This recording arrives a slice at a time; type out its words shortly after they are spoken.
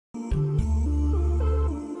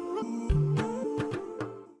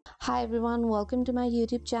Hi everyone, welcome to my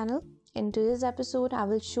YouTube channel. In today's episode, I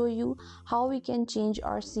will show you how we can change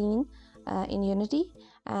our scene in Unity,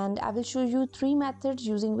 and I will show you 3 methods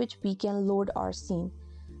using which we can load our scene.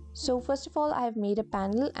 So first of all, I have made a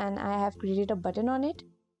panel and I have created a button on it.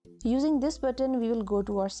 Using this button, we will go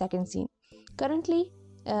to our second scene. Currently,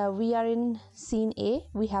 we are in scene A.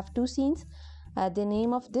 We have 2 scenes. The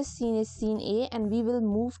name of this scene is scene A, and we will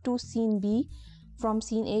move to scene B from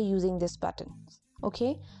scene A using this button.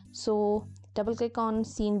 Okay, so double click on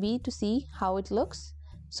scene B to see how it looks.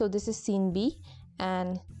 So this is scene B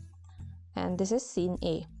and this is scene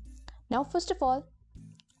A. Now first of all,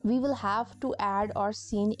 we will have to add our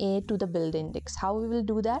scene A to the build index. How we will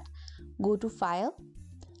do that? Go to File,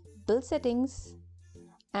 Build Settings,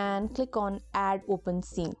 and click on Add Open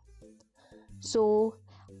Scene. So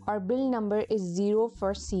our build number is 0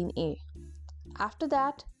 for scene A. After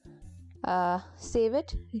that, save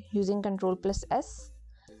it using Ctrl+S,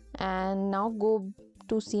 and now go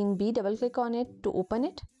to scene B, double click on it to open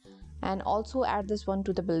it, and also add this one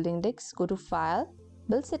to the build index. Go to File,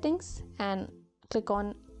 Build Settings, and click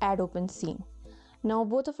on Add Open Scene. Now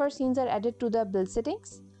both of our scenes are added to the build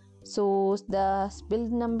settings. So the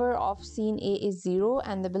build number of scene A is 0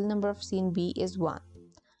 and the build number of scene B is 1.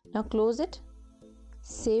 Now close it,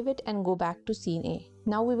 save it, and go back to scene A.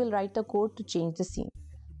 Now we will write the code to change the scene.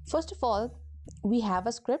 First of all, we have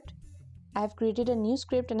a script. I have created a new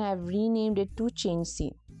script and I have renamed it to change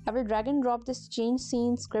scene. I will drag and drop this change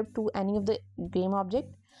scene script to any of the game object.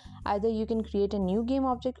 Either you can create a new game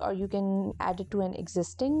object or you can add it to an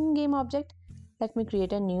existing game object. Let me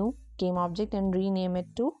create a new game object and rename it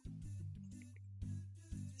to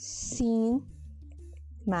scene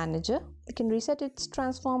manager. We can reset its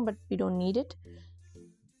transform, but we don't need it.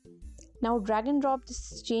 Now drag and drop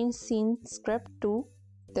this change scene script to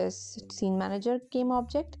this scene manager game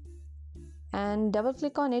object and double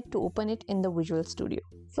click on it to open it in the Visual Studio.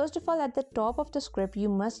 First of all, at the top of the script, you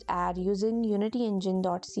must add using Unity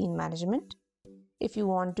Engine.scene management if you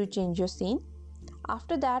want to change your scene.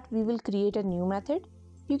 After that, we will create a new method.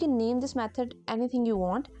 You can name this method anything you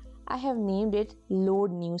want. I have named it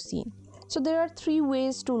load new scene. So there are 3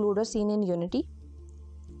 ways to load a scene in Unity.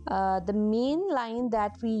 The main line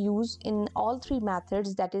that we use in all 3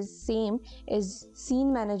 methods, that is same, is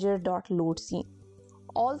scene manager.load scene.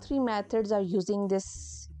 All 3 methods are using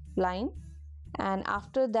this line, and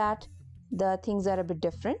after that the things are a bit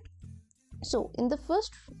different. So in the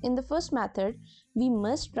first method, we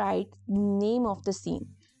must write name of the scene.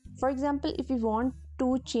 For example, if we want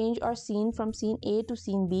to change our scene from scene A to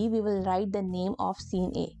scene B, we will write the name of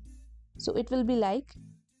scene A. So it will be like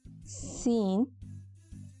scene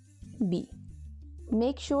B.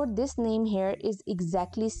 Make sure this name here is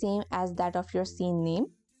exactly same as that of your scene name.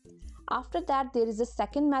 After that, there is a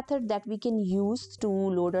second method that we can use to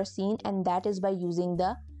load our scene, and that is by using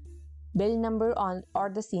the build number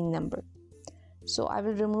or the scene number. So I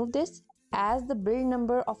will remove this. As the build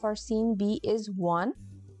number of our scene B is 1,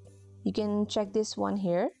 you can check this one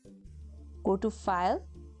here. Go to File,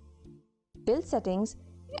 Build Settings,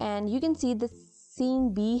 and you can see the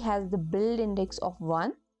scene B has the build index of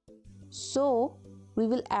 1. So we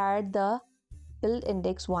will add the build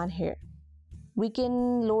index 1 here. We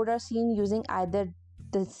can load our scene using either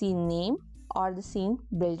the scene name or the scene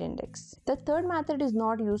build index. The third method is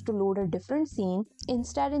not used to load a different scene.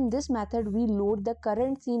 Instead, in this method, we load the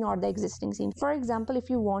current scene or the existing scene. For example, if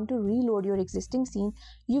you want to reload your existing scene,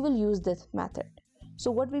 you will use this method.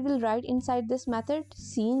 So what we will write inside this method,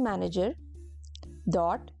 scene manager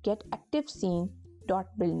dot get active scene dot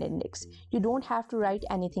build index. You don't have to write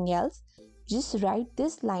anything else. Just write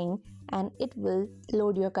this line and it will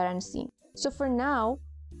load your current scene. So for now,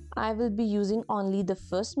 I will be using only the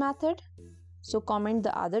first method. So comment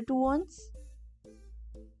the other 2 ones.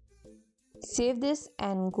 Save this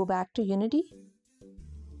and go back to Unity.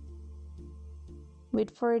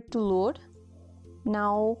 Wait for it to load.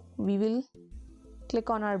 Now we will click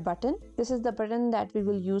on our button. This is the button that we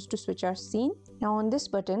will use to switch our scene. Now on this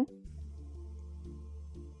button,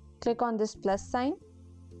 click on this plus sign.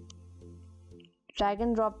 Drag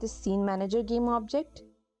and drop this scene manager game object,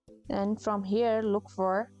 and from here look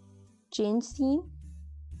for change scene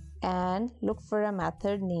and look for a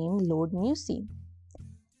method named load new scene.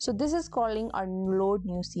 So this is calling our load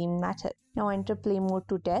new scene method. Now enter play mode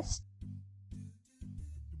to test,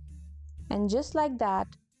 and just like that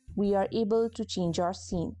we are able to change our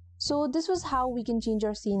scene. So this was how we can change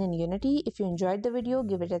our scene in Unity. If you enjoyed the video,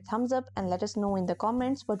 give it a thumbs up and let us know in the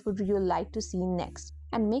comments what would you like to see next.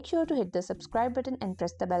 And make sure to hit the subscribe button and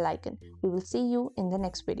press the bell icon. We will see you in the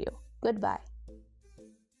next video. Goodbye.